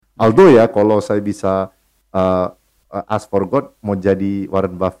Although ya kalau saya bisa ask for God mau jadi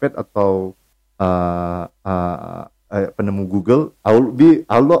Warren Buffett atau penemu Google, I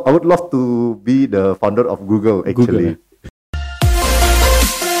would love to be the founder of Google actually. Google.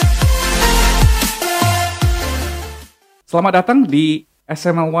 Selamat datang di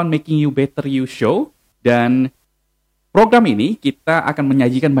SML1 Making You Better You Show, dan program ini kita akan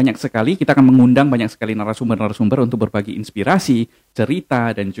menyajikan kita akan mengundang banyak sekali narasumber-narasumber untuk berbagi inspirasi,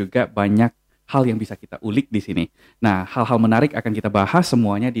 cerita, dan juga banyak hal yang bisa kita ulik di sini. Nah, hal-hal menarik akan kita bahas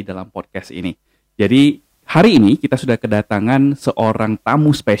semuanya di dalam podcast ini. Jadi, hari ini kita sudah kedatangan seorang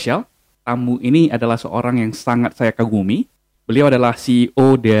tamu spesial. Tamu ini adalah seorang yang sangat saya kagumi. Beliau adalah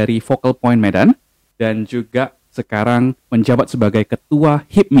CEO dari Focal Point Medan dan juga sekarang menjabat sebagai Ketua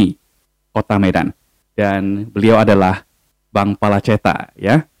HIPMI Kota Medan. Dan beliau adalah Bang Palaceta,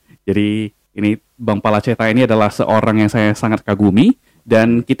 ya. Jadi ini Bang Palaceta ini adalah seorang yang saya sangat kagumi,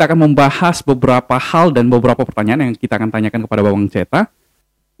 dan kita akan membahas beberapa hal dan beberapa pertanyaan yang kita akan tanyakan kepada Bang Ceta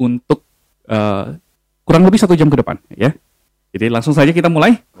untuk kurang lebih 1 jam ke depan, ya. Jadi langsung saja kita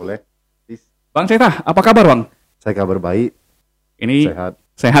mulai. Boleh. Please. Bang Ceta, apa kabar, Bang? Saya kabar baik. Ini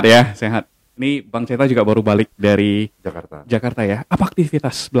sehat ya, sehat. Ini Bang Ceta juga baru balik dari Jakarta ya. Apa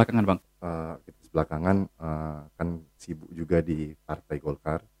aktivitas belakangan, Bang? Aktivitas belakangan kan sibuk juga di Partai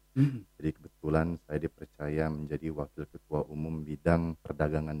Golkar. Jadi kebetulan saya dipercaya menjadi Wakil Ketua Umum Bidang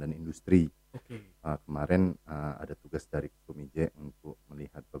Perdagangan dan Industri. Kemarin ada tugas dari Ketum IJ untuk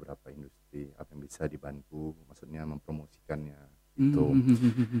melihat beberapa industri apa yang bisa dibantu, maksudnya mempromosikannya itu,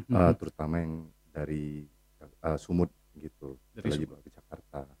 terutama yang dari Sumut gitu, lagi bawa ke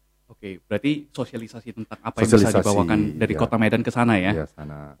Jakarta. Oke, berarti sosialisasi tentang apa yang bisa dibawakan dari Kota Medan ke sana ya? Iya,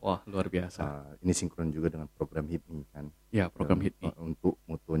 sana. Wah, luar biasa. Ini sinkron juga dengan program HIPMI kan? Ya, program HIPMI. Untuk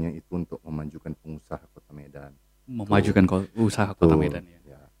mutunya itu untuk memajukan pengusaha Kota Medan. Memajukan usaha Kota Medan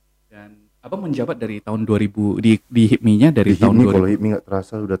ya. Dan Abang menjabat dari tahun 2000 di HIPMI-nya dari tahun 2000. Kalau HIPMI nggak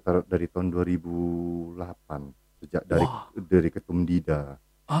terasa udah dari tahun 2008, sejak dari Ketum Dida.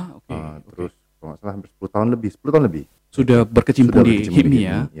 Terus kalau nggak salah hampir 10 tahun lebih. Sudah berkecimpung di HIPMI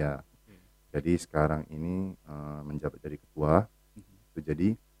ya. Jadi sekarang ini menjabat dari ketua. Itu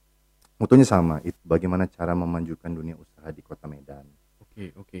jadi mutunya sama, itu bagaimana cara memajukan dunia usaha di Kota Medan.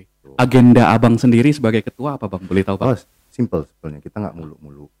 Oke. Agenda Abang sendiri sebagai ketua apa, Bang? Boleh tahu, Bang? Simple sebetulnya, kita nggak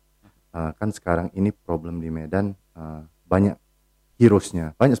muluk-muluk. Kan sekarang ini problem di Medan, banyak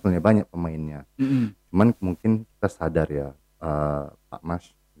heroes-nya, banyak pemainnya. Cuman mungkin kita sadar ya, Pak Mas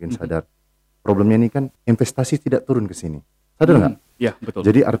mungkin sadar. Problemnya ini kan investasi tidak turun ke sini. Sadar nggak? Ya, betul.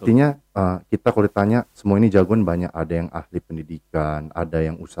 Jadi artinya kita kalau ditanya semua ini jagoan banyak, ada yang ahli pendidikan, ada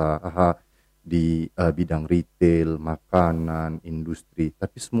yang usaha di bidang retail, makanan, industri,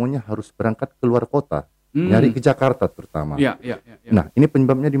 tapi semuanya harus berangkat keluar kota, nyari ke Jakarta terutama. Ya. Nah, ini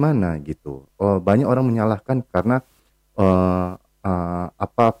penyebabnya di mana gitu? Banyak orang menyalahkan karena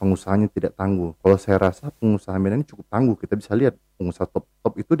pengusahanya tidak tangguh. Kalau saya rasa pengusaha Medan ini cukup tangguh. Kita bisa lihat pengusaha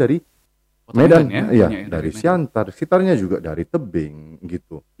top itu dari Medan ya, dari Siantar, sekitarnya juga dari Tebing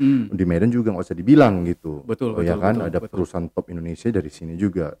gitu. Di Medan juga nggak usah dibilang gitu. Betul, ada perusahaan top Indonesia dari sini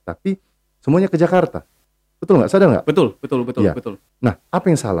juga. Tapi semuanya ke Jakarta. Betul nggak? Sadar nggak? Betul. Ya. Nah, apa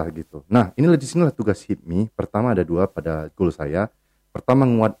yang salah gitu? Nah, inilah di sinilah tugas HIPMI. Pertama ada 2 pada goal saya. Pertama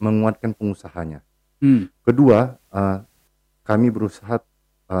menguatkan pengusahanya. Kedua, kami berusaha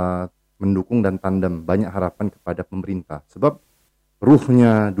mendukung dan tandem banyak harapan kepada pemerintah. Sebab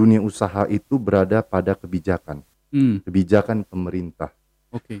ruhnya dunia usaha itu berada pada kebijakan. Kebijakan pemerintah.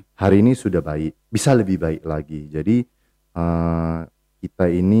 Hari ini sudah baik, bisa lebih baik lagi. Jadi kita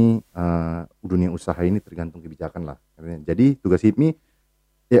ini dunia usaha ini tergantung kebijakan lah. Jadi tugas HIPMI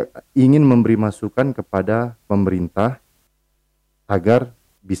ya, ingin memberi masukan kepada pemerintah agar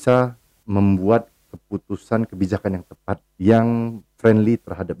bisa membuat keputusan kebijakan yang tepat, yang friendly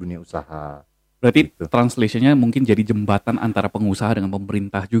terhadap dunia usaha. Berarti translationnya mungkin jadi jembatan antara pengusaha dengan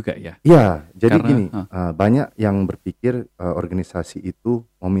pemerintah juga ya? Iya, jadi gini, banyak yang berpikir organisasi itu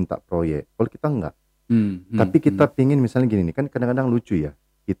mau minta proyek, kalau kita enggak. Tapi kita pingin misalnya gini nih, kan kadang-kadang lucu ya,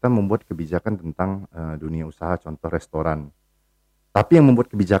 kita membuat kebijakan tentang dunia usaha, contoh restoran. Tapi yang membuat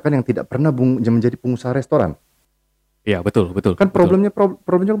kebijakan yang tidak pernah menjadi pengusaha restoran. Iya, betul. Kan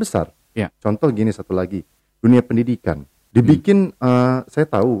problemnya besar. Ya. Contoh gini satu lagi, dunia pendidikan. Dibikin, saya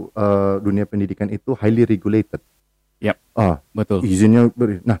tahu dunia pendidikan itu highly regulated. Yap, betul. Izinnya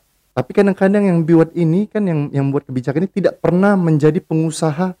nah, tapi kadang-kadang yang buat ini kan yang buat kebijakan ini tidak pernah menjadi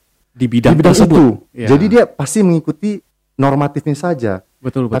pengusaha di bidang itu. Ya. Jadi dia pasti mengikuti normatifnya saja.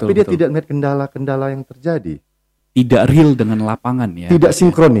 Betul. Tapi dia tidak melihat kendala-kendala yang terjadi. Tidak real dengan lapangan ya. Tidak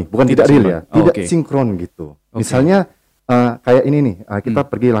sinkron nih, bukan tidak real ya. Tidak sinkron gitu. Misalnya kayak ini nih, kita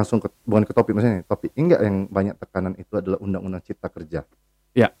pergi langsung bukan ke topik, maksudnya topik enggak yang banyak tekanan itu adalah Undang-Undang Cipta Kerja.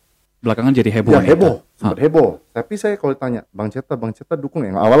 Ya, belakangan jadi heboh. Ya heboh, sempat heboh. Tapi saya kalau ditanya, Bang Ceta dukung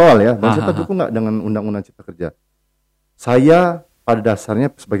ya? Awal-awal ya, Bang Ceta dukung nggak dengan Undang-Undang Cipta Kerja? Saya pada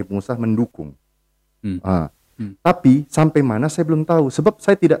dasarnya sebagai pengusaha mendukung. Tapi sampai mana saya belum tahu, sebab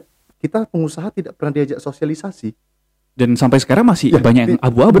kita pengusaha tidak pernah diajak sosialisasi. Dan sampai sekarang masih banyak yang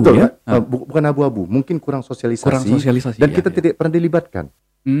abu-abu. Betul, ya? Bukan abu-abu, mungkin kurang sosialisasi. Dan kita tidak pernah dilibatkan.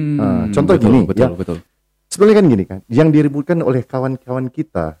 Contoh gini, betul. Sebenarnya kan gini kan, yang diributkan oleh kawan-kawan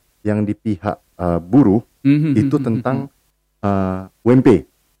kita yang di pihak buruh itu tentang UMP.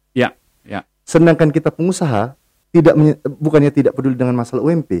 Ya. Sedangkan kita pengusaha bukannya tidak peduli dengan masalah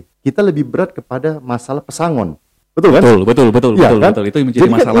UMP, kita lebih berat kepada masalah pesangon. Betul kan? Betul. Itu yang menjadi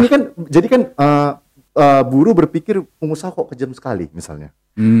masalah. Jadi kan buruh berpikir pengusaha kok kejam sekali misalnya.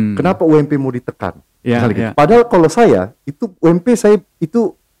 Kenapa UMP mau ditekan? Gitu. Padahal kalau saya itu UMP saya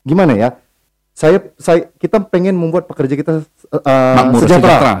itu gimana ya? Kita pengen membuat pekerja kita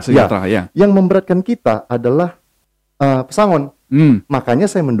sejahtera. Yang memberatkan kita adalah pesangon. Makanya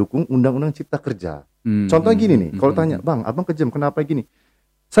saya mendukung Undang-Undang Cipta Kerja. Contohnya gini nih, kalau tanya, Bang, abang kejam, kenapa gini?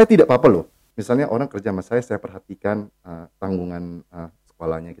 Saya tidak apa-apa loh. Misalnya orang kerja sama saya perhatikan tanggungan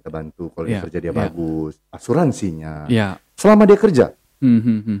sekolahnya kita bantu, kalau dia kerja dia bagus, asuransinya, selama dia kerja.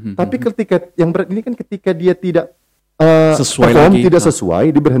 Tapi ketika yang berat ini kan ketika dia tidak tidak sesuai,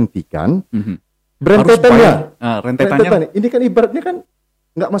 diberhentikan, rentetannya ini kan ibaratnya kan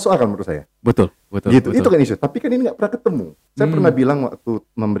nggak masuk akal menurut saya. Betul. Gitu. Itu kan isu. Tapi kan ini nggak pernah ketemu. Saya pernah bilang waktu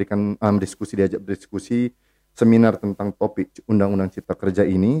memberikan diajak diskusi seminar tentang topik Undang-Undang Cipta Kerja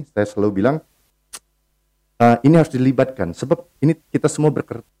ini, saya selalu bilang ini harus dilibatkan sebab ini kita semua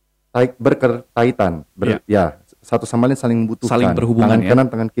berkaitan, satu sama lain saling membutuhkan, saling berhubungan, tangan kanan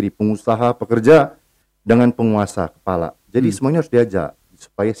tangan kiri, pengusaha, pekerja dengan penguasa, kepala. Jadi semuanya harus diajak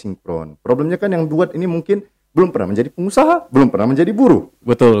supaya sinkron. Problemnya kan yang buat ini mungkin belum pernah menjadi pengusaha, belum pernah menjadi buruh.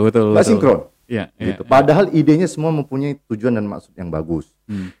 Betul. Nggak sinkron. Gitu. Padahal idenya semua mempunyai tujuan dan maksud yang bagus.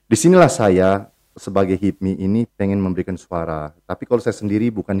 Disinilah saya sebagai HIPMI ini pengen memberikan suara. Tapi kalau saya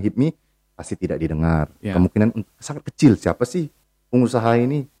sendiri bukan HIPMI, pasti tidak didengar. Kemungkinan sangat kecil. Siapa sih pengusaha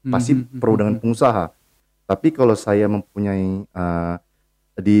ini? Pasti pro dengan pengusaha. Tapi kalau saya mempunyai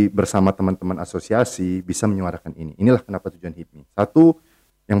bersama teman-teman asosiasi bisa menyuarakan ini. Inilah kenapa tujuan HIPMI. Satu,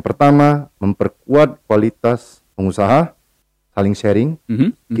 yang pertama memperkuat kualitas pengusaha, saling sharing.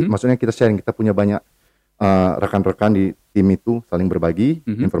 Maksudnya kita sharing, kita punya banyak rekan-rekan di tim itu saling berbagi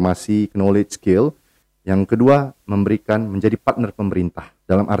informasi, knowledge, skill. Yang kedua, menjadi partner pemerintah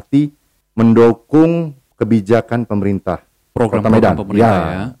dalam arti mendukung kebijakan pemerintah. Program-program pemerintah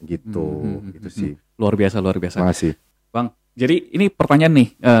ya. Gitu. Gitu sih. Luar biasa. Terima kasih. Bang, jadi ini pertanyaan nih,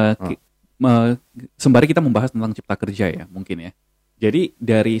 sembari kita membahas tentang cipta kerja ya, mungkin ya. Jadi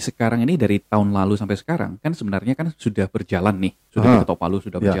dari sekarang ini, dari tahun lalu sampai sekarang, kan sebenarnya kan sudah berjalan nih, sudah diketok palu,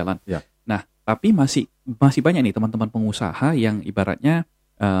 sudah berjalan. Nah, tapi masih banyak nih teman-teman pengusaha yang ibaratnya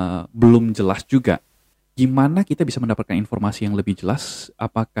belum jelas juga. Gimana kita bisa mendapatkan informasi yang lebih jelas?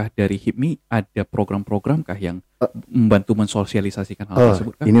 Apakah dari HIPMI ada program-program kah yang membantu mensosialisasikan hal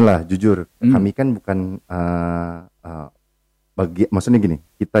tersebut kah? Inilah jujur, kami kan bukan maksudnya gini,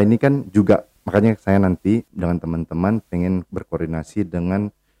 kita ini kan juga, makanya saya nanti dengan teman-teman pengen berkoordinasi dengan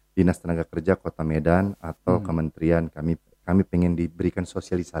Dinas Tenaga Kerja Kota Medan atau kementerian, kami pengen diberikan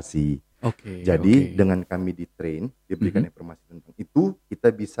sosialisasi. Jadi dengan kami diberikan informasi tentang itu, kita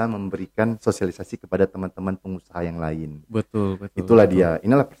bisa memberikan sosialisasi kepada teman-teman pengusaha yang lain. Betul. Itulah dia.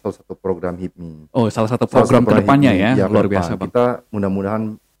 Inilah salah satu program HIPMI. Oh, salah satu program kedepannya ya, luar biasa Bang. Kita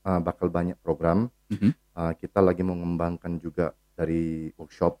mudah-mudahan bakal banyak program. Kita lagi mau mengembangkan juga dari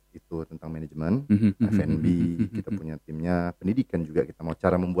workshop itu tentang manajemen, F&B, kita punya timnya, pendidikan juga kita mau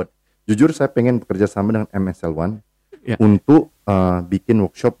cara membuat. Jujur saya pengen bekerja sama dengan MSL One untuk bikin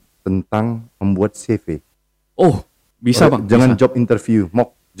workshop tentang membuat CV. Oh, bisa Bang. Jangan job interview,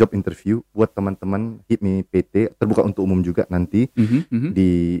 mock job interview buat teman-teman HIPMI PT, terbuka untuk umum juga nanti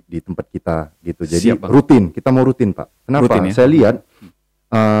di tempat kita gitu. Jadi Siap, rutin, kita mau rutin Pak. Kenapa? Rutin, ya? Saya lihat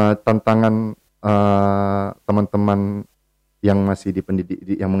tantangan teman-teman yang masih di pendidik,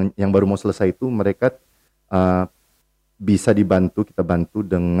 yang baru mau selesai itu, mereka bisa kita bantu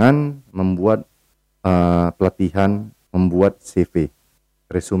dengan membuat pelatihan, membuat CV,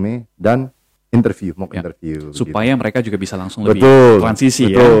 resume dan interview, mock interview. Supaya gitu. Mereka juga bisa langsung lebih transisi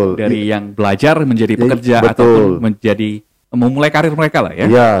ya dari yang belajar menjadi pekerja ataupun memulai karir mereka lah ya.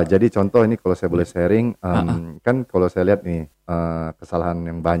 Iya, jadi contoh ini kalau saya boleh sharing, kan kalau saya lihat nih kesalahan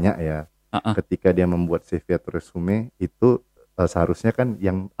yang banyak ya, ketika dia membuat CV atau resume itu seharusnya kan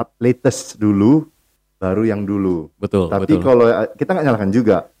yang latest dulu baru yang dulu. Betul. Tapi kalau kita nggak nyalakan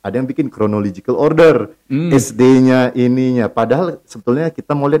juga, ada yang bikin chronological order, SD-nya ininya. Padahal sebetulnya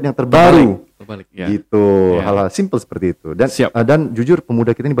kita mau lihat yang terbaru. Terbalik, ya. Gitu, hal-hal simple seperti itu. Dan jujur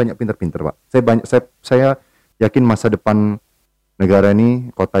pemuda kita ini banyak pintar-pintar, Pak. Saya yakin masa depan negara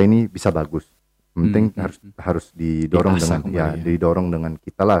ini, kota ini bisa bagus. Penting harus didorong didorong dengan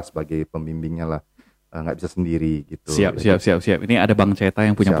kita lah sebagai pembimbingnya lah. Nggak bisa sendiri gitu. Siap. Ini ada Bang Ceta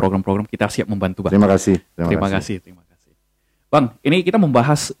yang punya program-program, kita siap membantu, Bang. Terima kasih. Bang, ini kita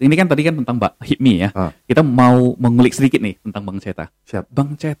membahas, ini kan tadi kan tentang Mbak Hipmi ya. Kita mau mengulik sedikit nih tentang Bang Ceta. Siap.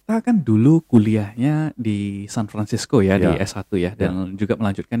 Bang Ceta kan dulu kuliahnya di San Francisco ya, di S1 ya, dan juga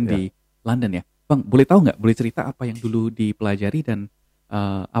melanjutkan di London ya. Bang, boleh tahu nggak, boleh cerita apa yang dulu dipelajari dan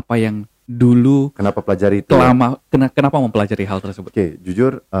apa yang dulu kenapa pelajari itu? Kenapa mempelajari hal tersebut? Oke,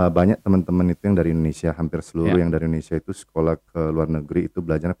 jujur banyak teman-teman itu yang dari Indonesia, hampir seluruh yang dari Indonesia itu sekolah ke luar negeri itu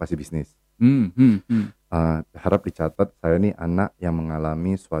belajarnya pasti bisnis. Harap dicatat, saya ini anak yang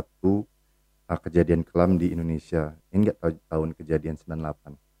mengalami suatu kejadian kelam di Indonesia. Ini nggak tahun kejadian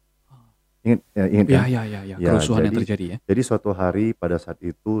 98. Ingat kan? Ya, kerusuhan yang terjadi ya. Jadi suatu hari pada saat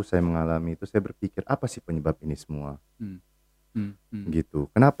itu saya mengalami itu, saya berpikir apa sih penyebab ini semua? Gitu.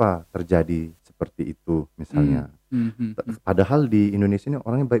 Kenapa terjadi seperti itu misalnya? Padahal di Indonesia ini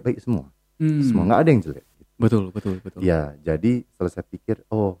orangnya baik-baik semua. Semua, nggak ada yang jelek. Betul. Ya, jadi setelah saya pikir,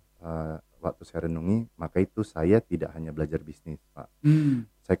 waktu saya renungi, maka itu saya tidak hanya belajar bisnis, Pak.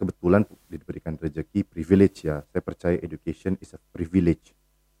 Saya kebetulan diberikan rezeki, privilege ya. Saya percaya education is a privilege.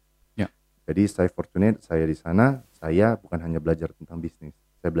 Ya. Jadi saya fortunate, saya di sana, saya bukan hanya belajar tentang bisnis,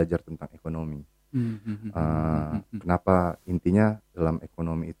 saya belajar tentang ekonomi. Kenapa? Intinya dalam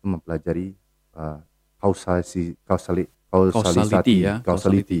ekonomi itu mempelajari causality.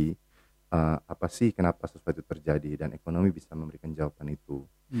 Apa sih kenapa sesuatu terjadi, dan ekonomi bisa memberikan jawaban itu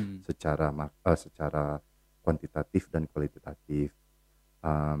secara kuantitatif dan kualitatif.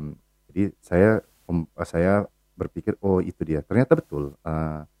 Jadi saya berpikir itu dia, ternyata betul.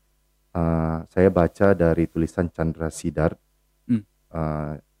 Saya baca dari tulisan Chandra Siddharth,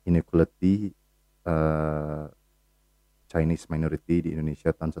 Inequality Chinese Minority di Indonesia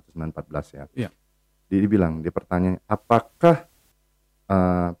tahun 1914 ya. Dia bilang, dia pertanyaan, apakah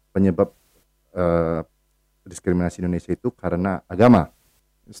penyebab diskriminasi Indonesia itu karena agama?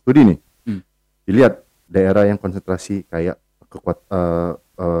 Studi nih, dilihat daerah yang konsentrasi kayak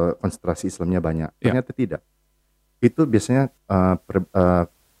konsentrasi Islamnya banyak, ternyata tidak. Itu biasanya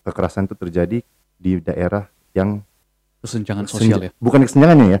kekerasan itu terjadi di daerah yang kesenjangan sosial ya. Bukan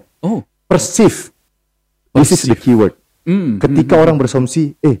kesenjangannya ya. Perceive. This is the keyword. Ketika orang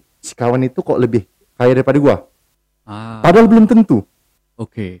bersomsi, si kawan itu kok lebih kaya daripada gua. Padahal belum tentu.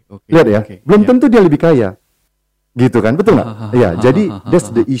 Oke. Lihat ya, belum tentu dia lebih kaya. Gitu kan, betul nggak? Ya, jadi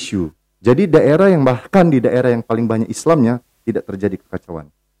that's the issue. Jadi daerah yang bahkan di daerah yang paling banyak Islamnya tidak terjadi kekacauan.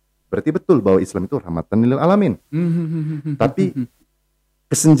 Berarti betul bahwa Islam itu rahmatan lil alamin. Tapi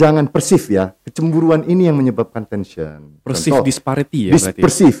kesenjangan persif ya, kecemburuan ini yang menyebabkan tension. Perceived disparity ya berarti.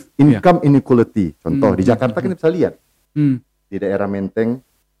 Perceived income inequality. Contoh di Jakarta kita bisa lihat. Di daerah Menteng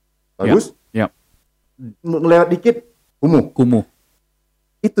bagus. Melewat dikit kumuh.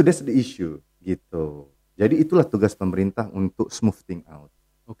 Itu that's the issue gitu. Jadi itulah tugas pemerintah untuk smooth thing out.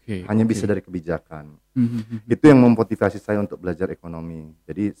 Hanya bisa dari kebijakan. Itu yang memotivasi saya untuk belajar ekonomi.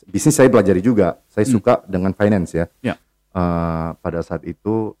 Jadi bisnis saya pelajari juga. Saya suka dengan finance ya. Pada saat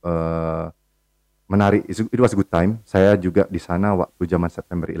itu menarik, it was a good time. Saya juga di sana waktu zaman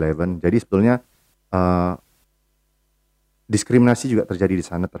September 11. Jadi sebetulnya diskriminasi juga terjadi di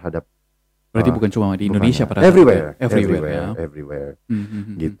sana terhadap. Berarti bukan cuma di Indonesia, pada everywhere.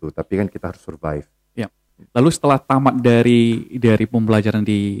 Gitu. Tapi kan kita harus survive. Lalu setelah tamat dari pembelajaran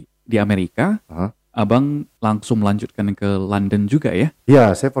di Amerika, Abang langsung melanjutkan ke London juga ya? Ya,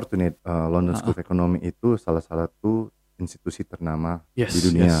 saya fortunate. London School of Economics itu salah satu institusi ternama di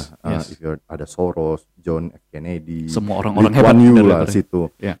dunia. Ada Soros, John F. Kennedy, semua orang-orang hebat lah situ.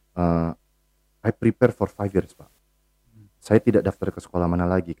 I prepare for 5 years, Pak. Saya tidak daftar ke sekolah mana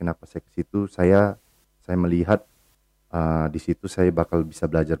lagi. Kenapa saya ke situ? Saya melihat di situ saya bakal bisa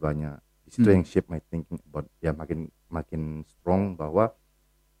belajar banyak. Di situ yang shape my thinking about makin strong bahwa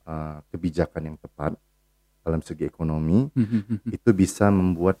kebijakan yang tepat dalam segi ekonomi itu bisa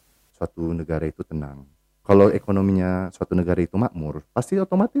membuat suatu negara itu tenang. Kalau ekonominya suatu negara itu makmur, pasti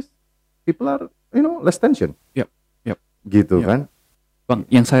otomatis people are less tension. Gitu kan? Bang,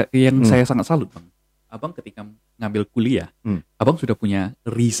 yang saya sangat salut, Bang. Abang ketika ngambil kuliah, Abang sudah punya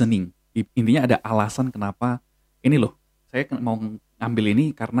reasoning. Intinya ada alasan kenapa ini loh. Saya mau ngambil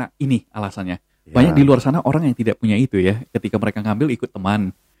ini karena ini alasannya. Banyak di luar sana orang yang tidak punya itu ya. Ketika mereka ngambil ikut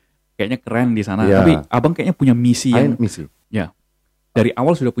teman. kayaknya keren di sana. Yeah. Tapi abang kayaknya punya misi yang misi. Ya, dari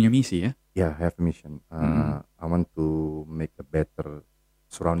awal sudah punya misi ya. Yeah, I have a mission. I want to make a better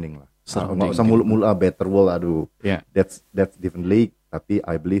surrounding lah. Surrounding. Nggak usah mulu-mulu better world, aduh. Yeah. That's different league. Tapi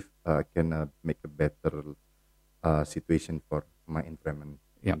I believe can make a better situation for my environment.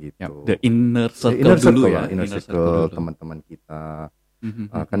 Gitu. The inner circle dulu ya. Inner circle teman-teman kita.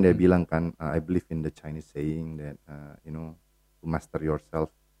 Kan dia bilang kan, I believe in the Chinese saying that to master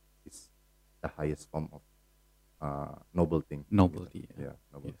yourself is the highest form of noble thing. Nobility. Gitu. Yeah,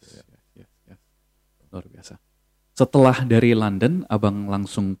 nobility. Yes. Luar biasa. Setelah dari London, abang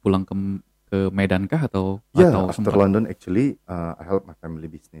langsung pulang ke Medan kah atau after sempat? London actually I help my family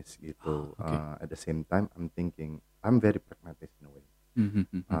business gitu. At the same time I'm thinking I'm very pragmatic in a way.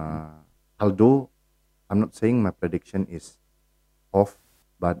 Although I'm not saying my prediction is off,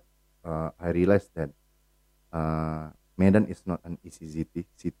 but I realized that Medan is not an easy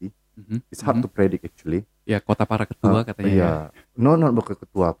city. It's hard to predict actually. Ya, kota para ketua katanya. Iya. No, bukan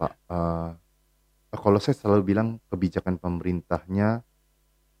ketua Pak. Kalau saya selalu bilang kebijakan pemerintahnya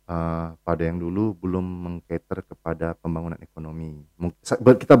pada yang dulu belum mengcater kepada pembangunan ekonomi.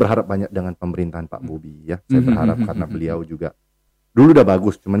 Kita berharap banyak dengan pemerintahan Pak Bobi ya. Saya berharap karena beliau juga dulu udah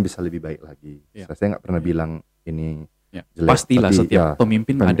bagus, cuman bisa lebih baik lagi. Saya nggak pernah bilang ini jelek. Pastilah setiap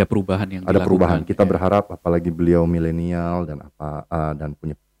pemimpin ada perubahan yang ada dilakukan. Perubahan. Kita berharap apalagi beliau milenial dan dan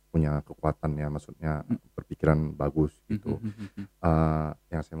punya kekuatan ya, maksudnya berpikiran bagus gitu.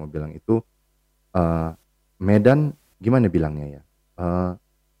 Yang saya mau bilang itu Medan gimana bilangnya ya?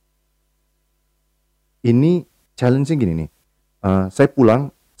 Ini challenge-nya gini nih. Saya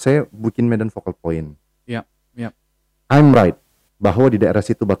pulang, saya bikin Medan focal point. I'm right bahwa di daerah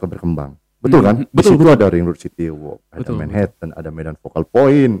situ bakal berkembang. Betul kan? Betul. Ada Ring Road City Walk, ada Manhattan, ada Medan focal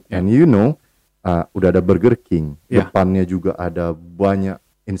point, and udah ada Burger King. Depannya juga ada banyak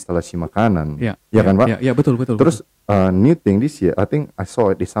instalasi makanan. Ya kan, Pak? Ya, betul. Terus new thing this year, I think I saw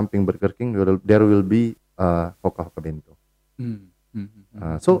it di samping Burger King there will be Hoka Bento.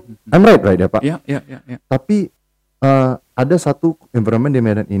 So I'm right ya Pak. Ya. Tapi ada satu environment di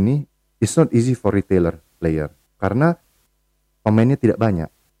Medan ini, it's not easy for retailer player karena pemainnya tidak banyak.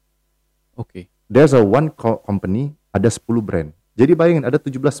 Oke. There's a one company, ada 10 brand. Jadi bayangin ada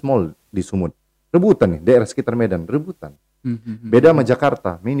 17 mall di Sumut. Rebutan nih, daerah sekitar Medan, rebutan. Beda sama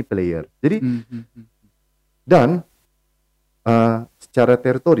Jakarta, mini player. Jadi dan secara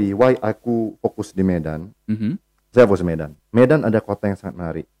teritori, why aku fokus di Medan? Saya fokus Medan. Medan ada kota yang sangat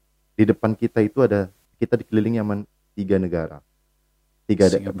menarik. Di depan kita itu kita dikelilingi sama 3 negara.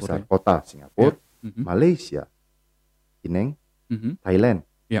 3 daerah besar, kota Singapura, Malaysia, Penang, Thailand.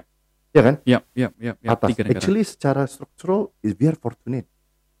 Ya kan? Ya. Atas. Actually secara struktural is we are fortunate.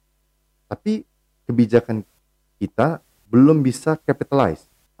 Tapi kebijakan kita belum bisa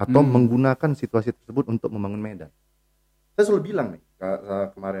capitalize atau menggunakan situasi tersebut untuk membangun Medan. Saya selalu bilang nih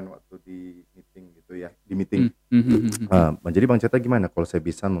kemarin waktu di meeting gitu ya, jadi Bang Ceta gimana kalau saya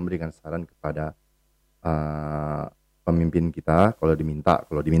bisa memberikan saran kepada pemimpin kita kalau diminta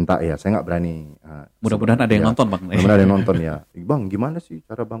ya, saya nggak berani. Mudah-mudahan ada yang nonton Bang. Mudah-mudahan ada yang nonton ya. Bang, gimana sih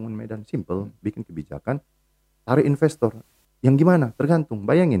cara bangun Medan? Simple, bikin kebijakan, tarik investor. Yang gimana? Tergantung.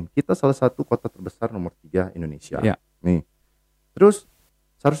 Bayangin, kita salah satu kota terbesar nomor 3 Indonesia. Nih. Terus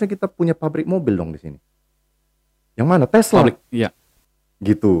seharusnya kita punya pabrik mobil dong di sini. Yang mana? Tesla. Pabrik,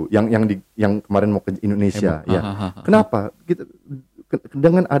 Gitu. Yang kemarin mau ke Indonesia. Kenapa? Kita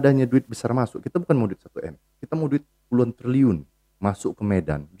dengan adanya duit besar masuk, kita bukan mau duit 1M, kita mau duit puluhan triliun masuk ke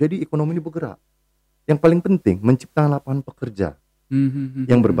Medan. Jadi ekonomi ini bergerak. Yang paling penting menciptakan lapangan pekerja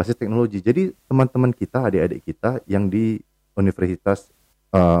yang berbasis teknologi. Jadi teman-teman kita, adik-adik kita yang di universitas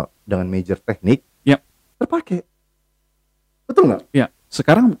dengan major teknik terpakai. Betul nggak? Ya.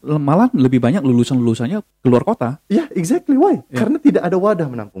 Sekarang malah lebih banyak lulusannya keluar kota. Iya, exactly why? Karena tidak ada wadah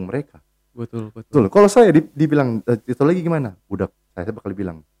menampung mereka. Betul. Kalau saya dibilang itu lagi gimana? Udah saya bakal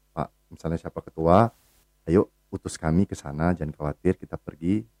bilang, Pak, misalnya siapa ketua, ayo utus kami ke sana, jangan khawatir, kita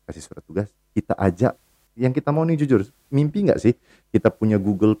pergi kasih surat tugas, kita ajak. Yang kita mau nih jujur, mimpi nggak sih kita punya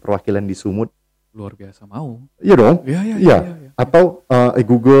Google perwakilan di Sumut? Luar biasa mau. Iya dong. Iya. Atau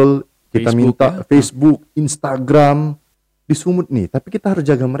Google kita Facebook, minta Facebook, Instagram di Sumut nih. Tapi kita harus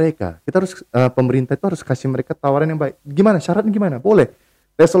jaga mereka. Kita harus pemerintah itu harus kasih mereka tawaran yang baik. Gimana? Syaratnya gimana? Boleh.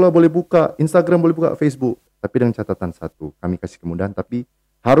 Tesla boleh buka, Instagram boleh buka, Facebook. Tapi dengan catatan satu, kami kasih kemudahan, tapi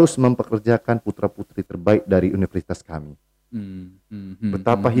harus mempekerjakan putra-putri terbaik dari universitas kami.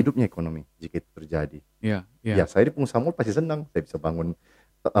 Betapa hidupnya ekonomi jika itu terjadi. Ya, saya di pengusaha mall pasti senang. Saya bisa bangun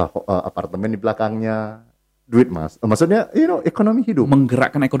apartemen di belakangnya, duit mas. Maksudnya, ekonomi hidup.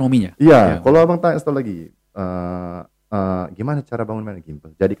 Menggerakkan ekonominya. Iya. Kalau abang tanya satu lagi, gimana cara bangun Medan?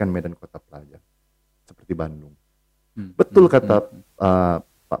 Gimbal, jadikan Medan kota pelajar seperti Bandung. Betul kata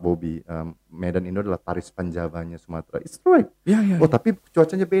Pak Bobi, Medan ini adalah Paris Panjavanya Sumatera. It's right. Tapi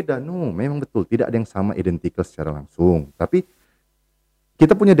cuacanya beda. No, memang betul. Tidak ada yang sama identikal secara langsung. Tapi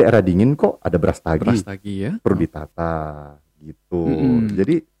kita punya daerah dingin kok, ada Brastagi ya. Perlu ditata gitu.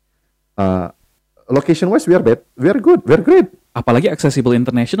 Jadi location wise we are good, we are great. Apalagi accessible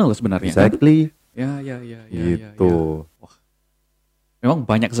international sebenarnya. Exactly. Ya. Gitu. Wah. Memang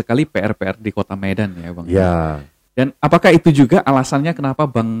banyak sekali PR-PR di Kota Medan ya, Bang. Ya. Dan apakah itu juga alasannya kenapa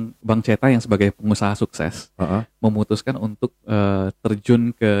Bang Ceta yang sebagai pengusaha sukses memutuskan untuk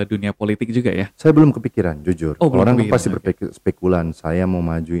terjun ke dunia politik juga ya? Saya belum kepikiran, jujur. Orang pasti berpikir spekulan, saya mau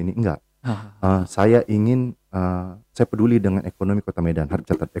maju ini, enggak. Saya ingin, saya peduli dengan ekonomi Kota Medan, harus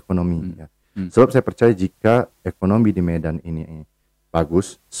catat ekonomi. Ya. Sebab saya percaya jika ekonomi di Medan ini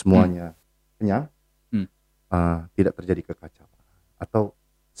bagus, semuanya kenyang, tidak terjadi kekacauan. Atau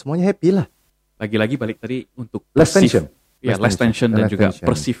semuanya happy lah. Lagi-lagi balik tadi untuk less tension. Ya, less tension dan juga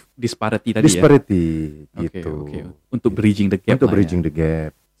perceived disparity tadi disparity, ya. Gitu. Okay. Untuk bridging the gap. Untuk bridging the gap.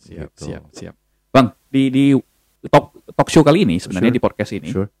 Siap. Bang, di talk show kali ini sebenarnya di podcast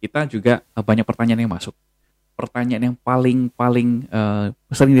ini kita juga banyak pertanyaan yang masuk. Pertanyaan yang paling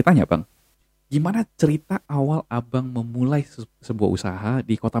sering ditanya, Bang. Gimana cerita awal Abang memulai sebuah usaha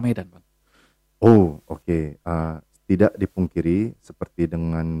di Kota Medan, Bang? Oke. Tidak dipungkiri seperti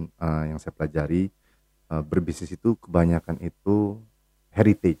dengan yang saya pelajari, berbisnis itu kebanyakan itu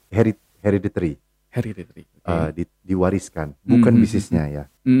hereditary. Diwariskan, bukan bisnisnya ya.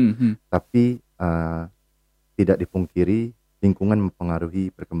 Tapi tidak dipungkiri lingkungan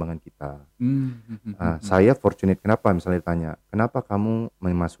mempengaruhi perkembangan kita. Saya fortunate, kenapa misalnya ditanya, kenapa kamu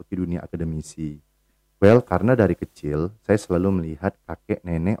memasuki dunia akademisi? Well, karena dari kecil saya selalu melihat kakek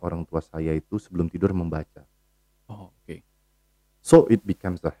nenek orang tua saya itu sebelum tidur membaca. So it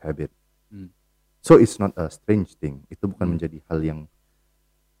becomes a habit. So it's not a strange thing. Itu bukan menjadi hal yang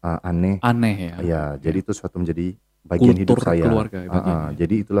aneh ya. Ya, jadi itu suatu menjadi bagian kultur hidup saya. Keluarga,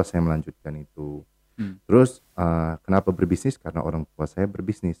 jadi itulah saya melanjutkan itu. Terus kenapa berbisnis? Karena orang tua saya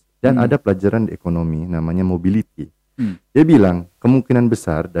berbisnis. Dan ada pelajaran di ekonomi namanya mobility. Dia bilang kemungkinan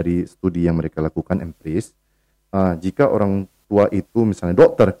besar dari studi yang mereka lakukan empiris, jika orang tua itu misalnya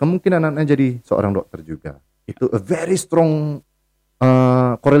dokter, kemungkinan anaknya jadi seorang dokter juga. Itu a very strong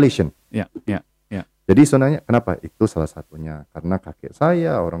correlation. Ya. Jadi sebenarnya kenapa? Itu salah satunya karena kakek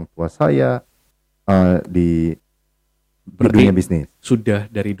saya, orang tua saya di dunia bisnis. Sudah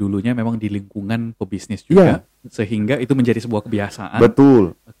dari dulunya memang di lingkungan pebisnis juga, sehingga itu menjadi sebuah kebiasaan.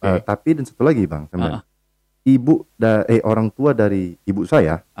 Betul. Tapi dan satu lagi, Bang, orang tua dari ibu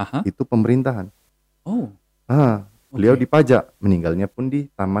saya itu pemerintahan. Beliau dipajak, meninggalnya pun di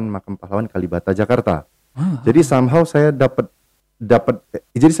Taman Makam Pahlawan Kalibata Jakarta. Jadi somehow saya dapat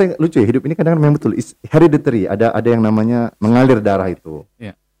jadi saya lucu ya, hidup ini kadang-kadang memang betul hereditary, ada yang namanya mengalir darah itu.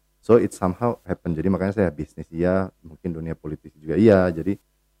 So it somehow happen. Jadi makanya saya bisnis mungkin dunia politik juga jadi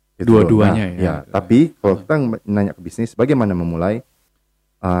dua-duanya ya. Tapi kalau kita nanya ke bisnis bagaimana memulai,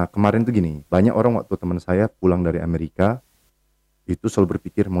 kemarin tuh gini, banyak orang waktu teman saya pulang dari Amerika itu selalu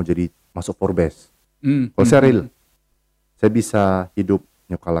berpikir mau jadi masuk Forbes. Kalau saya real, saya bisa hidup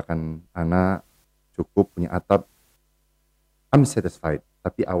nyokalakan anak, cukup punya atap, I'm satisfied,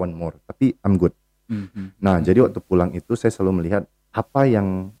 tapi I want more, tapi I'm good. Nah, jadi waktu pulang itu saya selalu melihat apa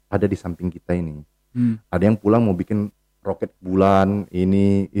yang ada di samping kita ini. Ada yang pulang mau bikin roket bulan,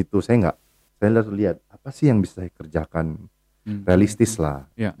 ini, itu, saya enggak. Saya lihat, apa sih yang bisa saya kerjakan? Realistis lah.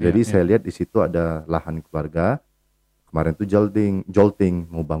 Jadi saya lihat di situ ada lahan keluarga. Kemarin tuh jolting,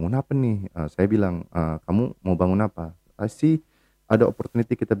 mau bangun apa nih? Saya bilang, kamu mau bangun apa? I see ada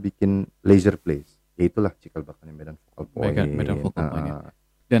opportunity kita bikin leisure place. Itulah cikal bakalnya Medan Focal Point.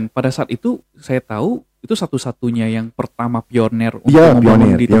 Dan pada saat itu saya tahu itu satu-satunya yang pertama pioner untuk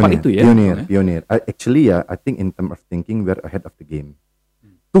membangun di tempat itu ya. Pioneer. Actually I think in term of thinking we're ahead of the game.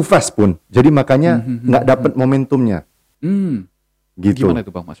 Too fast pun. Jadi makanya nggak dapat momentumnya. Gitu. Gimana itu,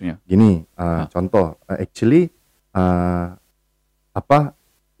 Bang, maksudnya? Gini, contoh, actually apa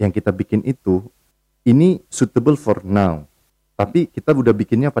yang kita bikin itu ini suitable for now. Tapi kita udah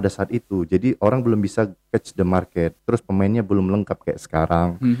bikinnya pada saat itu, jadi orang belum bisa catch the market, terus pemainnya belum lengkap kayak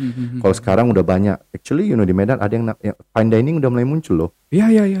sekarang. Kalau sekarang udah banyak, actually di Medan ada yang fine dining udah mulai muncul loh.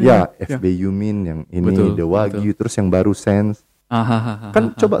 Iya. FB Yumin yang ini, The Wagyu, terus yang baru Sense.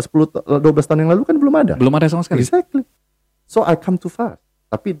 Kan coba 10-12 tahun yang lalu kan belum ada. Belum ada sama sekali. Exactly. So I come too fast.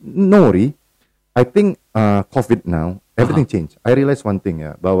 Tapi no worry, I think COVID now, everything change. I realize one thing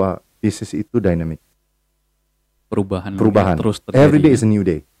ya, bahwa bisnis itu dynamic. Perubahan Terus terjadi. Every day is a new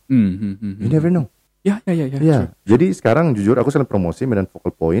day. You never know. Ya, jadi sekarang jujur aku selain promosi Medan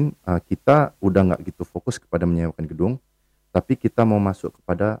Focal Point, kita udah nggak gitu fokus kepada menyewakan gedung, tapi kita mau masuk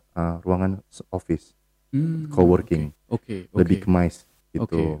kepada ruangan office, coworking, lebih ke MICE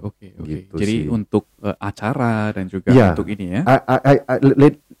gitu. Gitu Jadi sih. untuk acara dan juga untuk ini ya.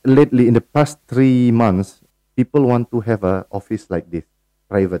 Lately in the past 3 months, people want to have a office like this,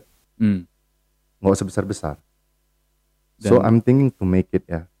 private, nggak usah besar-besar. So I'm thinking to make it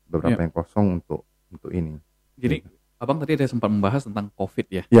beberapa yang kosong untuk ini. Jadi abang tadi ada sempat membahas tentang COVID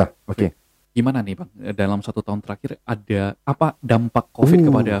ya. Ya, oke. Gimana nih bang, dalam 1 tahun terakhir ada apa dampak COVID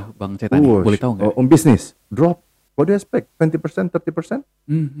kepada Bang Cetani? Boleh tahu nggak? On business, drop. What do you expect? 20%, 30%?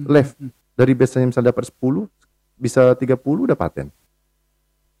 Left. Dari biasanya misalnya dapat 10, bisa 30 udah paten.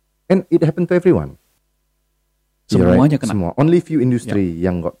 And it happened to everyone. Semuanya kena. Semua. Only few industry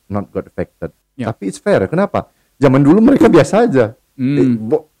yang not got affected. Tapi it's fair. Kenapa? Zaman dulu mereka biasa aja.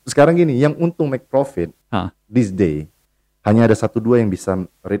 Sekarang gini, yang untung make profit this day hanya ada 1-2 yang bisa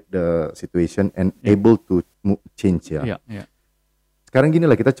read the situation and able to change ya. Sekarang gini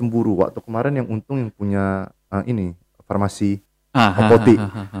lah, kita cemburu. Waktu kemarin yang untung yang punya ini farmasi, apotik.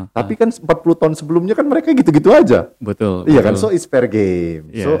 Tapi kan 40 tahun sebelumnya kan mereka gitu-gitu aja. Betul. Iya kan, so it's fair game.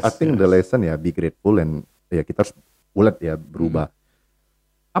 So I think the lesson be grateful and kita harus ulet berubah.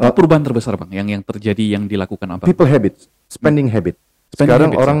 Apa perubahan terbesar bang yang terjadi yang dilakukan apa? People habits, spending habit.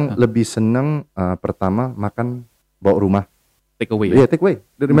 Sekarang orang lebih senang pertama makan bawa rumah. Take away. Take away.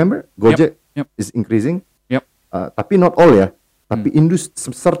 Remember, Gojek is increasing. Tapi not all ya. Tapi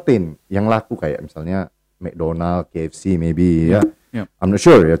industri certain yang laku kayak misalnya McDonald, KFC maybe I'm not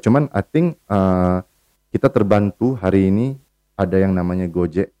sure ya. Cuman I think kita terbantu hari ini ada yang namanya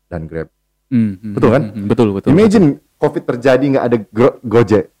Gojek dan Grab. Betul kan? Betul. Imagine COVID terjadi nggak ada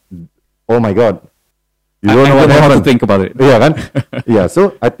Gojek. Oh my God. You don't know what happened. Think about it. Iya kan?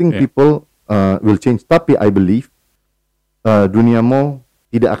 So I think people will change. Tapi I believe dunia mall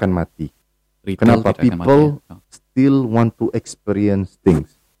tidak akan mati. Kenapa? People still want to experience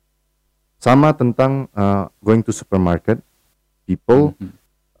things. Sama tentang going to supermarket. People,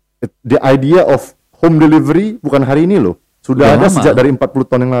 the idea of home delivery bukan hari ini loh. Sudah ada sejak dari 40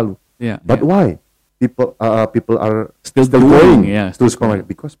 tahun yang lalu. But why? People are still going to supermarket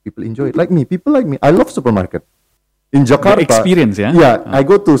because people enjoy it. Like me, I love supermarket. In Jakarta, the experience I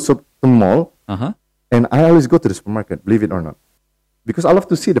go to mall and I always go to the supermarket, believe it or not, because I love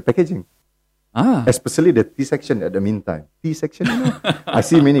to see the packaging. Especially the tea section at the meantime. Tea section, I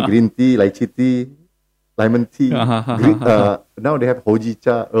see many green tea, lychee tea, lemon tea. Now they have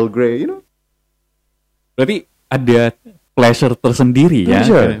hojicha, Earl Grey, Berarti ada pleasure tersendiri ya.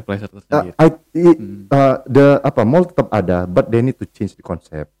 Pleasure tersendiri. Mall tetap ada, but they need to change the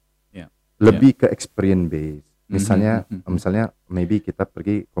concept. Lebih ke experience based. Misalnya maybe kita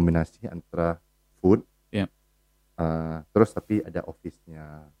pergi kombinasi antara food, terus tapi ada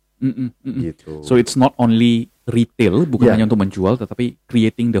office-nya. Gitu. So it's not only retail, bukan hanya untuk menjual, tetapi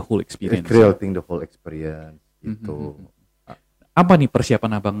creating the whole experience. Creating the whole experience. Gitu. Apa nih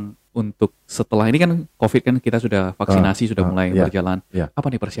persiapan abang untuk setelah ini kan COVID kan kita sudah vaksinasi sudah mulai berjalan. Apa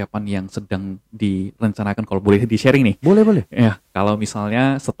nih persiapan yang sedang direncanakan kalau boleh di-sharing nih? Boleh. Ya, kalau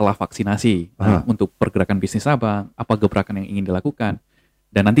misalnya setelah vaksinasi untuk pergerakan bisnis abang, apa gebrakan yang ingin dilakukan?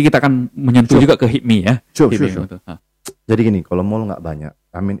 Dan nanti kita akan menyentuh juga ke HIPMI ya. Sure. Jadi gini, kalau mall nggak banyak,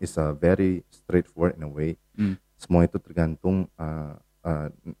 I mean it's a very straightforward in a way. Semua itu tergantung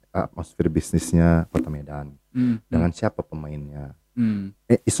atmosfer bisnisnya Kota Medan. Dengan siapa pemainnya.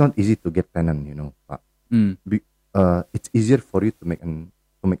 It's not easy to get tenant, Pak. It's easier for you to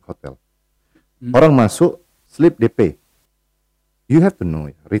make hotel. Orang masuk, slip DP. You have to know,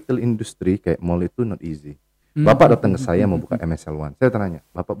 retail industry kayak mall itu not easy. Bapak datang ke saya mau buka MSL1. Saya tanya,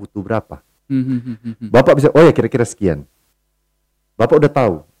 Bapak butuh berapa? Bapak bisa, kira-kira sekian. Bapak udah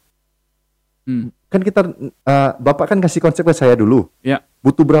tahu. Kan Bapak kan kasih konsep ke saya dulu.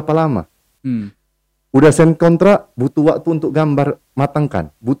 Butuh berapa lama? Udah send kontrak, butuh waktu untuk gambar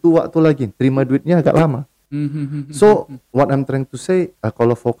matangkan. Butuh waktu lagi, terima duitnya agak lama. So, what I'm trying to say,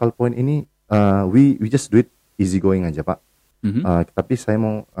 kalau Focal Point ini, we just do it easy going aja, Pak. Tapi saya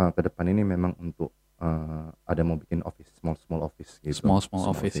mau ke depan ini memang untuk ada mau bikin office, small office gitu. Small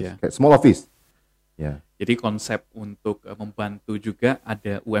office ya. Kayak small office. Jadi konsep untuk membantu juga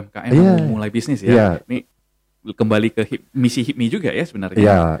ada UMKM yang mulai bisnis ya. Ini kembali ke misi HIPMI juga ya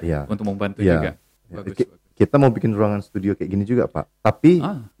sebenarnya. Untuk membantu juga. Bagus. Kita mau bikin ruangan studio kayak gini juga, Pak. Tapi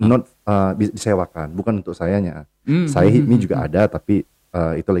not disewakan, bukan untuk sayanya. Saya HIPMI juga ada, tapi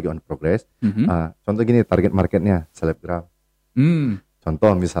itu lagi on progress. Contoh gini, target marketnya selebgram.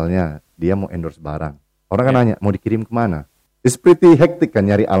 Contoh misalnya dia mau endorse barang. Orang kan nanya, mau dikirim kemana? it's pretty hectic kan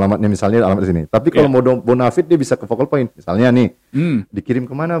nyari alamatnya, misalnya alamat di sini. Tapi kalau mau bonafit dia bisa ke Focal Point. Misalnya nih, dikirim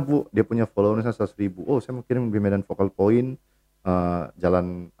kemana Bu? Dia punya followersnya 100.000. Oh, saya mau kirim di Medan Focal Point,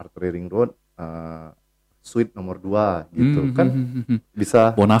 Jalan Arteri Ring Road, suite nomor 2 gitu kan.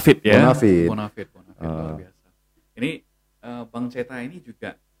 Bisa bonafit ya. Bonafit luar biasa. Ini Bang Ceta ini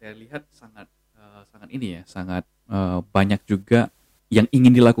juga saya lihat sangat ini ya, sangat banyak juga yang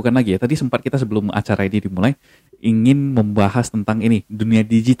ingin dilakukan lagi ya. Tadi sempat kita sebelum acara ini dimulai ingin membahas tentang ini dunia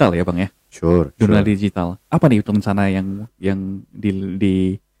digital ya Bang ya. Sure. Dunia digital. Apa nih rencana yang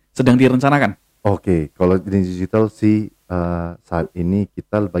sedang direncanakan? Oke, kalau di digital sih saat ini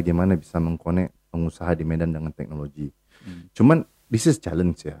kita bagaimana bisa mengkonek pengusaha di Medan dengan teknologi. Cuman this is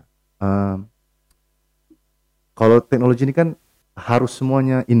challenge ya. Kalau teknologi ini kan harus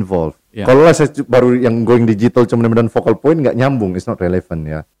semuanya involve. Kalau saya baru yang going digital cuma Medan Focal Point nggak nyambung, it's not relevant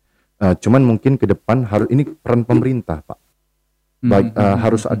ya. Cuman mungkin ke depan harus ini peran pemerintah Pak.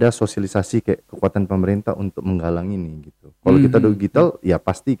 Harus ada sosialisasi kayak kekuatan pemerintah untuk menggalang ini gitu. Kalau kita digital ya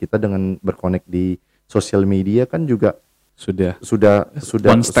pasti kita dengan berkonek di sosial media kan juga sudah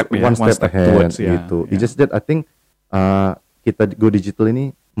one step ahead gitu. It's just that I think kita go digital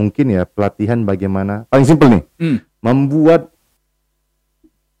ini mungkin ya pelatihan bagaimana paling simple nih membuat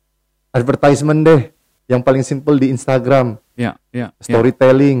advertisement deh yang paling simple di Instagram,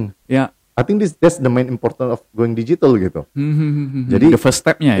 storytelling. I think that's the main important of going digital gitu. Jadi the first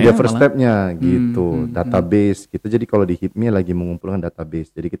stepnya ya. The first stepnya gitu. Database kita jadi kalau di HIPMI lagi mengumpulkan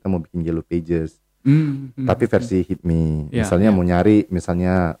database. Jadi kita mau bikin yellow pages. Tapi versi HIPMI. Misalnya mau nyari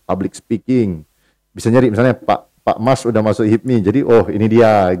misalnya public speaking. Bisa nyari misalnya Pak Mas udah masuk HIPMI, jadi ini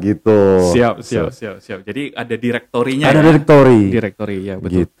dia gitu. Siap. Jadi ada direktorinya. Ada direktori ya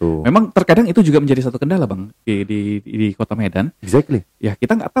betul. Gitu. Memang terkadang itu juga menjadi satu kendala Bang di Kota Medan. Exactly. Ya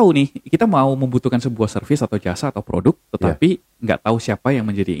kita nggak tahu nih, kita mau membutuhkan sebuah service atau jasa atau produk, tetapi nggak tahu siapa yang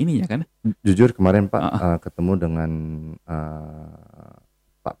menjadi ininya kan. Jujur kemarin Pak ketemu dengan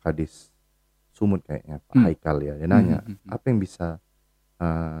Pak Kadis Sumut kayaknya, Pak Haikal ya. Dia nanya apa yang bisa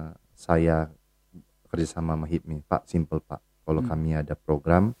saya kerjasama sama HIPMI. Pak, simple Pak, kalau kami ada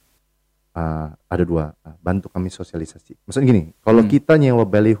program ada 2, bantu kami sosialisasi. Maksudnya gini, kalau kita nyewa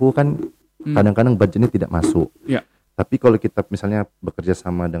baliho kan kadang-kadang budgetnya tidak masuk. Tapi kalau kita misalnya bekerja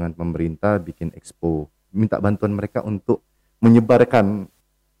sama dengan pemerintah bikin expo, minta bantuan mereka untuk menyebarkan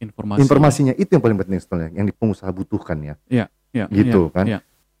informasinya, itu yang paling penting sebenarnya, yang pengusaha butuhkan ya. Gitu kan.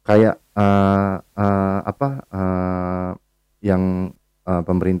 Kayak yang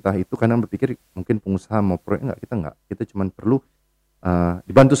pemerintah itu kadang berpikir mungkin pengusaha mau proyek kita cuma perlu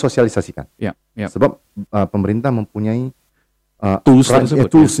dibantu sosialisasikan. Sebab pemerintah mempunyai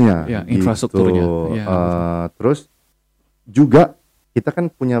toolsnya, infrastrukturnya. Gitu. Terus juga kita kan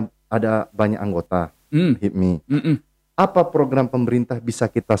ada banyak anggota HIPMI. Apa program pemerintah bisa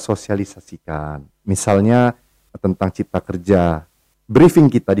kita sosialisasikan? Misalnya tentang cipta kerja, briefing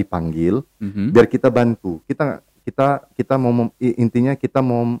kita dipanggil, biar kita bantu. Kita mau intinya kita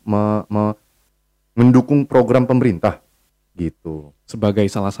mau mendukung program pemerintah gitu. Sebagai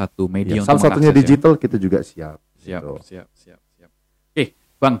salah satu media untuk salah satunya digital kita juga siap. Siap. Oke,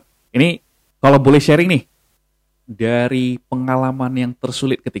 Bang, ini kalau boleh sharing nih dari pengalaman yang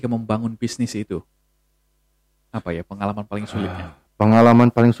tersulit ketika membangun bisnis itu. Apa ya pengalaman paling sulitnya? Pengalaman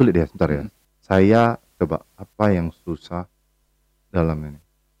paling sulit ya, sebentar ya. Saya coba apa yang susah dalam ini.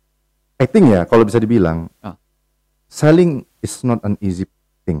 I think ya kalau bisa dibilang selling is not an easy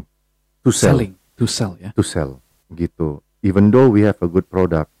thing. To sell ya. To sell gitu. Even though we have a good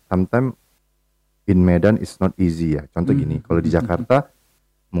product, sometimes in Medan it's not easy ya. Contoh gini, kalau di Jakarta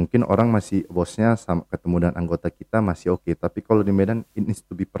mungkin orang masih bosnya sama ketemu dengan anggota kita masih oke, tapi kalau di Medan it needs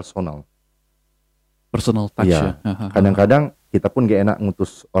to be personal. Personal touch ya. Kadang-kadang kita pun gak enak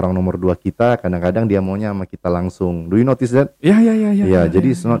ngutus orang nomor 2 kita, kadang-kadang dia maunya sama kita langsung. Do you notice that? Ya. Jadi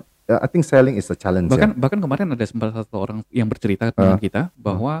it's not I think selling is a challenge. Bahkan kemarin ada satu orang yang bercerita dengan kita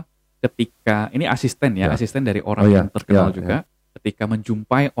bahwa ketika ini asisten dari orang yang terkenal juga, ketika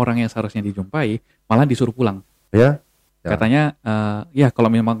menjumpai orang yang seharusnya dijumpai, malah disuruh pulang. Katanya kalau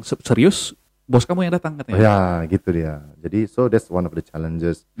memang serius, bos kamu yang datang katanya. Gitu dia. Jadi so that's one of the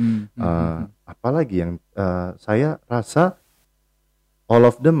challenges. Apalagi yang saya rasa all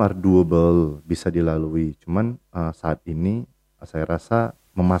of them are doable, bisa dilalui. Cuman saat ini saya rasa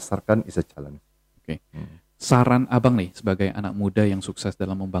memasarkan is a challenge. Oke. Saran Abang nih sebagai anak muda yang sukses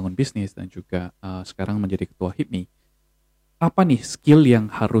dalam membangun bisnis dan juga sekarang menjadi ketua HIPMI, apa nih skill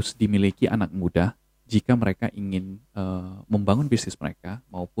yang harus dimiliki anak muda jika mereka ingin membangun bisnis mereka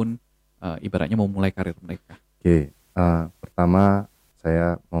maupun ibaratnya mau mulai karir mereka? Pertama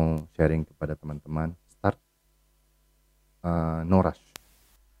saya mau sharing kepada teman-teman, no rush.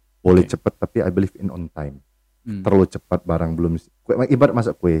 Boleh cepat, tapi I believe in on time. Terlalu cepat barang belum, ibarat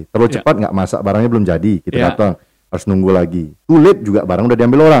masak kue, terlalu cepat nggak masak barangnya belum jadi, kita datang harus nunggu lagi. Too late juga barang udah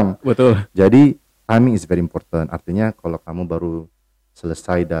diambil orang. Betul. Jadi timing is very important. Artinya kalau kamu baru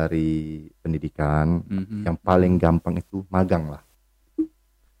selesai dari pendidikan, yang paling gampang itu magang lah.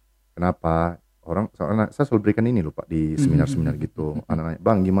 Kenapa? Soalnya saya selalu berikan ini loh Pak di seminar-seminar gitu. Anak-anak,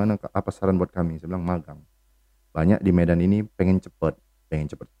 Bang gimana, apa saran buat kami? Saya bilang magang. Banyak di Medan ini pengen cepat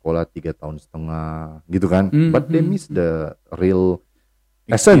sekolah 3 tahun setengah gitu kan. But they miss the real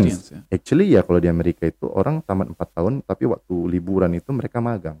essence. Actually ya kalau di Amerika itu orang tamat 4 tahun tapi waktu liburan itu mereka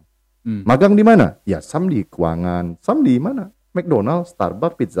magang. Magang di mana? Ya some di keuangan, some di mana? McDonald's,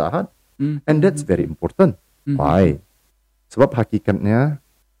 Starbucks, Pizza Hut. And that's very important. Why? Sebab hakikatnya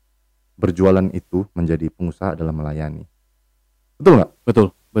berjualan itu menjadi pengusaha adalah melayani. Betul nggak?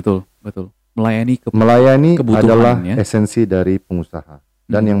 Betul. Melayani adalah esensi dari pengusaha.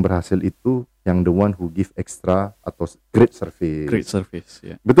 Dan yang berhasil itu yang the one who give extra atau great service.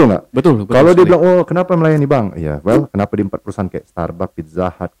 Ya. Betul nggak? Betul. Kalau dia bilang, oh kenapa melayani Bang? Ya, kenapa di 4 perusahaan kayak Starbucks, Pizza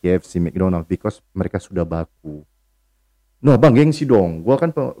Hut, KFC, McDonald's? Because mereka sudah baku. No Bang, gengsi dong. Gua kan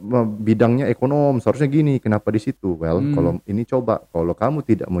bidangnya ekonom, seharusnya gini. Kenapa di situ? Kalau ini coba. Kalau kamu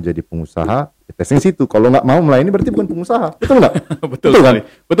tidak mau jadi pengusaha, tesnya situ. Kalau nggak mau melayani berarti bukan pengusaha. Betul nggak? Betul kan?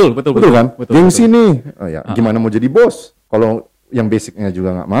 Betul kan? Gengsi nih. Oh, ya. Gimana mau jadi bos? Kalau yang basicnya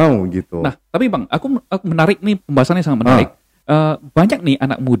juga nggak mau gitu. Nah, tapi Bang, aku menarik nih, pembahasannya sangat menarik. Banyak nih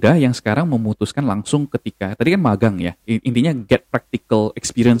anak muda yang sekarang memutuskan langsung ketika tadi kan magang ya. Intinya get practical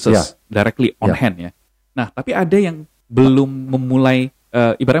experiences directly on hand ya. Nah, tapi ada yang belum memulai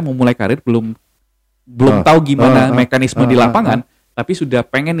ibaratnya memulai karir belum tahu gimana mekanisme di lapangan, tapi sudah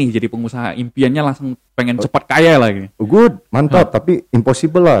pengen nih jadi pengusaha, impiannya langsung pengen cepat kaya lagi. Good, mantap, tapi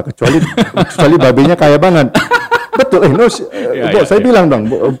impossible lah kecuali babenya kaya banget. Betul, bos, saya bilang dong,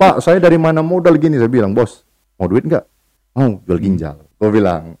 Pak, saya dari mana modal gini, saya bilang, bos, mau duit nggak? Mau jual ginjal. Gue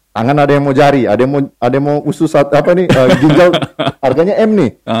bilang, tangan ada yang mau jari, ada yang mau usus ginjal harganya M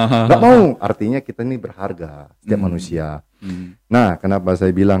nih. Nggak mau. Artinya kita ini berharga setiap manusia. Nah, kenapa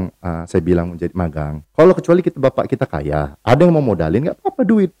saya bilang menjadi magang? Kalau kecuali bapak kita kaya, ada yang mau modalin nggak apa-apa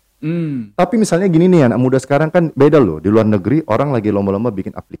duit. Tapi misalnya gini nih, anak muda sekarang kan beda loh. Di luar negeri orang lagi lomba-lomba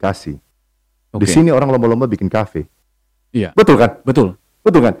bikin aplikasi. Di sini orang lomba-lomba bikin kafe. Iya. Betul kan? Betul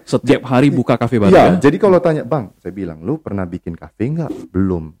kan? Setiap hari buka kafe baru. Iya, jadi kalau tanya, Bang, saya bilang, lu pernah bikin kafe nggak?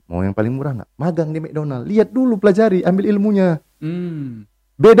 Belum. Mau yang paling murah nggak? Magang di McDonald. Lihat dulu, pelajari, ambil ilmunya.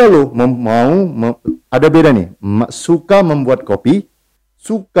 Beda loh, ada beda nih. Suka membuat kopi,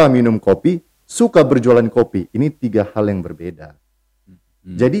 suka minum kopi, suka berjualan kopi. Ini 3 hal yang berbeda.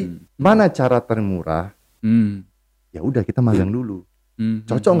 Jadi, mana cara termurah? Ya udah, kita magang dulu.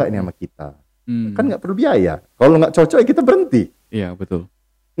 Cocok nggak ini sama kita? Kan nggak perlu biaya. Kalau nggak cocok ya kita berhenti. Iya, betul.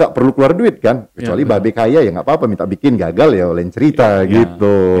 Nggak perlu keluar duit kan, kecuali babe kaya ya nggak apa-apa, minta bikin gagal ya lain cerita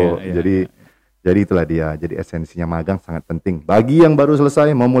gitu. Jadi itulah dia. Jadi esensinya magang sangat penting. Bagi yang baru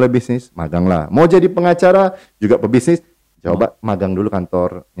selesai mau mulai bisnis, magang lah. Mau jadi pengacara juga pebisnis, coba magang dulu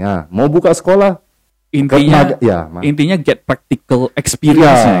kantornya. Mau buka sekolah, intinya get practical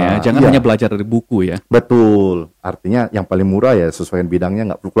experience ya. Jangan hanya belajar dari buku ya. Betul. Artinya yang paling murah ya sesuai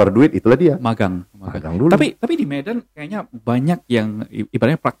bidangnya, nggak perlu keluar duit, itulah dia. Magang dulu. Tapi di Medan kayaknya banyak yang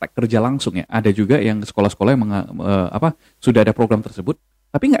ibaratnya praktek kerja langsung ya. Ada juga yang sekolah-sekolah yang sudah ada program tersebut,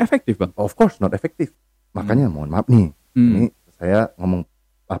 tapi nggak efektif Bang. Of course not efektif. Makanya mohon maaf nih. Ini saya ngomong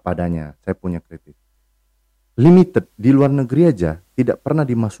apa adanya. Saya punya kritik. Limited di luar negeri aja tidak pernah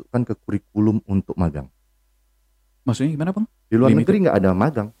dimasukkan ke kurikulum untuk magang. Maksudnya gimana Bang? Di luar negeri nggak ada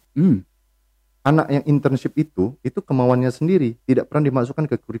magang. Anak yang internship itu kemauannya sendiri, tidak pernah dimasukkan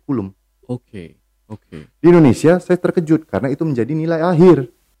ke kurikulum. Oke. Di Indonesia saya terkejut karena itu menjadi nilai akhir.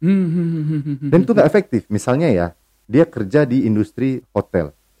 Dan itu nggak efektif. Misalnya ya, dia kerja di industri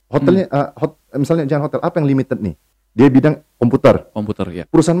hotel. Hotelnya, misalnya jangan hotel, apa yang limited nih? Dia bidang komputer. Komputer ya.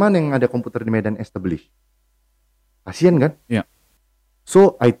 Perusahaan mana yang ada komputer di Medan established? Kasian kan? Ya.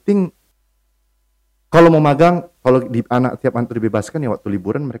 So I think kalau mau magang, kalau tiap anak dibebaskan ya waktu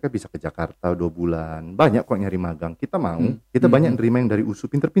liburan mereka bisa ke Jakarta 2 bulan. Banyak kok nyari magang. Kita mau. Kita banyak nerima yang dari USU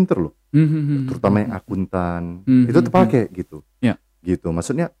pinter-pinter loh. Terutama yang akuntan. Itu terpakai gitu. Ya. Gitu.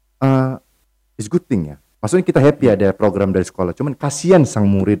 Maksudnya it's good thing ya. Maksudnya kita happy ada program dari sekolah. Cuman kasihan sang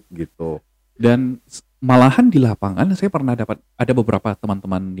murid gitu. Dan malahan di lapangan saya pernah dapat ada beberapa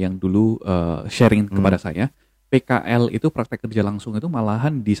teman-teman yang dulu sharing kepada saya. PKL itu praktek kerja langsung itu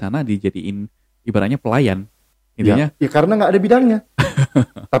malahan di sana dijadiin ibaratnya pelayan. Intinya ya karena nggak ada bidangnya.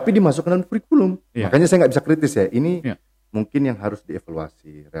 Tapi dimasukkan dalam kurikulum. Makanya saya nggak bisa kritis ya. Ini mungkin yang harus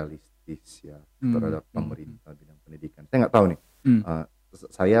dievaluasi realistis ya terhadap pemerintah bidang pendidikan. pendidikan. Saya nggak tahu nih.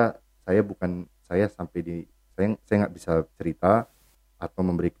 Saya bukan saya sampai di saya nggak bisa cerita atau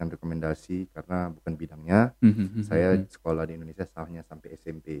memberikan rekomendasi karena bukan bidangnya. Saya sekolah di Indonesia hanya sampai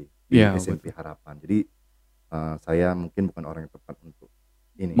SMP, SMP Harapan. Jadi saya mungkin bukan orang yang tepat untuk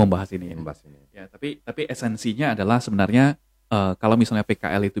membahas ini. Ya, tapi esensinya adalah sebenarnya kalau misalnya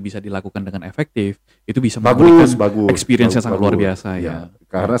PKL itu bisa dilakukan dengan efektif, itu bisa memberikan experience yang sangat luar biasa ya.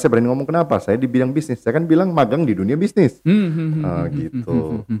 Karena saya berani ngomong kenapa? Saya di bidang bisnis. Saya kan bilang magang di dunia bisnis.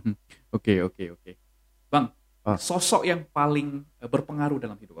 Gitu. Oke. Bang, sosok yang paling berpengaruh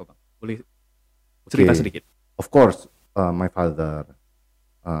dalam hidup Abang. Boleh cerita sedikit? Of course, my father.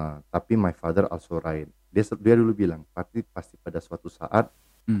 Tapi my father also right. Dia dulu bilang pasti pada suatu saat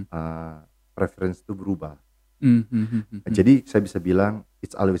preference itu berubah. Jadi saya bisa bilang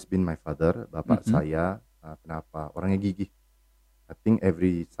it's always been my father, bapak saya. Kenapa? Orangnya gigih. I think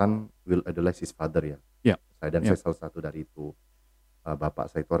every son will idolize his father ya. Saya salah satu dari itu.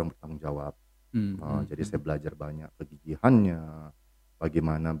 Bapak saya itu orang bertanggung jawab. Jadi saya belajar banyak kegigihannya,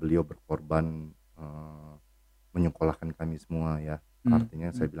 bagaimana beliau berkorban menyekolahkan kami semua ya.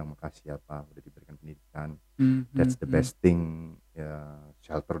 Artinya saya bilang makasih ya Pak, udah diberikan pendidikan. That's the best thing ya.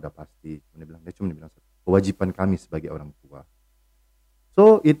 Shelter udah pasti. Dia cuma bilang kewajiban kami sebagai orang tua.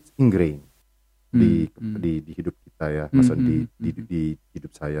 So it's ingrained di hidup kita ya, maksudnya di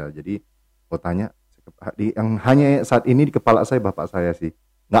hidup saya. Jadi kalau tanya yang hanya saat ini di kepala saya bapak saya sih,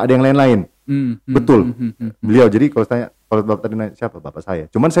 nggak ada yang lain-lain. Betul. Beliau. Jadi kalau bapak tadi nanya siapa, bapak saya.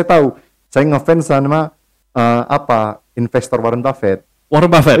 Cuman saya tahu saya ngefans sama investor Warren Buffett.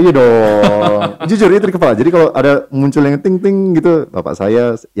 Iya dong. Jujur itu di kepala. Jadi kalau ada muncul yang ting-ting gitu, bapak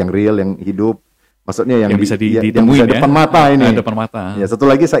saya yang real, yang hidup. Maksudnya yang bisa ditemuin ya. Depan mata ini. Depan mata. Ya, satu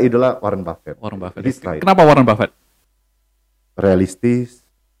lagi saya idola Warren Buffett. Kenapa Warren Buffett? Realistis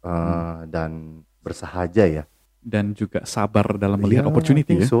dan bersahaja ya. Dan juga sabar dalam melihat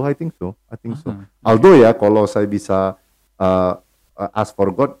opportunity ya. I think so. Although ya kalau saya bisa ask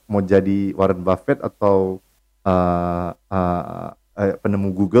for God mau jadi Warren Buffett atau penemu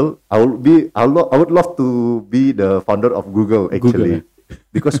Google, I would love to be the founder of Google actually.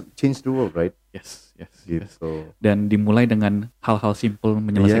 Because change the world, right? Yes. Gitu. Dan dimulai dengan hal-hal simple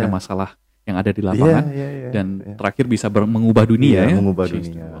menyelesaikan masalah yang ada di lapangan dan terakhir bisa mengubah dunia ya. Mengubah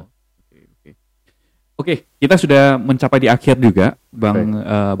dunia. Oke, kita sudah mencapai di akhir juga,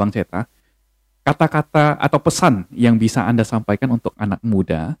 Bang Ceta. Kata-kata atau pesan yang bisa Anda sampaikan untuk anak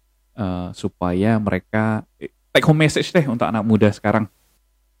muda supaya mereka take home message deh untuk anak muda sekarang.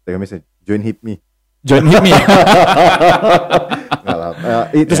 Take home message, join HIPME.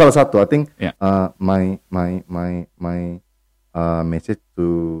 Itu salah satu. I think my message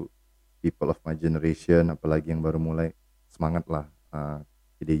to people of my generation, apalagi yang baru mulai, semangatlah.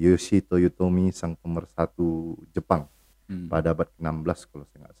 Jadi Yoshito Toyotomi, sang pemersatu Jepang pada abad ke-16 kalau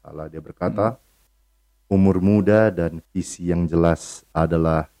saya nggak salah, dia berkata umur muda dan visi yang jelas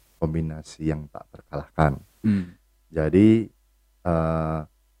adalah kombinasi yang tak terkalahkan. Jadi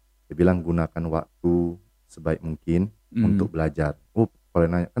dia bilang gunakan waktu sebaik mungkin untuk belajar. Kalau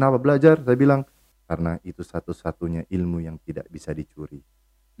nanya kenapa belajar, saya bilang karena itu satu-satunya ilmu yang tidak bisa dicuri.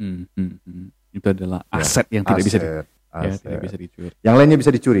 Itu adalah aset yang tidak bisa dicuri. Yang lainnya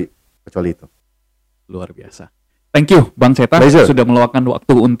bisa dicuri, kecuali itu. Luar biasa. Thank you Bang Ceta sudah meluangkan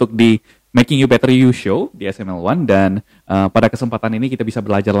waktu untuk di Making You Better You Show di SML One, dan pada kesempatan ini kita bisa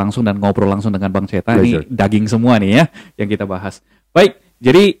belajar langsung dan ngobrol langsung dengan Bang Ceta. Ini daging semua nih ya yang kita bahas. Baik,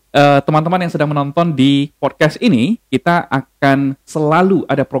 jadi teman-teman yang sedang menonton di podcast ini, kita akan selalu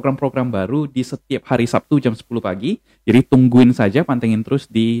ada program-program baru di setiap hari Sabtu jam 10 pagi. Jadi tungguin saja, pantengin terus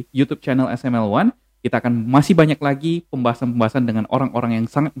di YouTube channel SML One. Kita akan masih banyak lagi pembahasan-pembahasan dengan orang-orang yang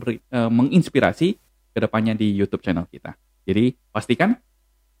sangat menginspirasi ke depannya di YouTube channel kita. Jadi pastikan,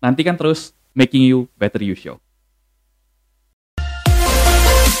 nantikan terus Making You Better You Show.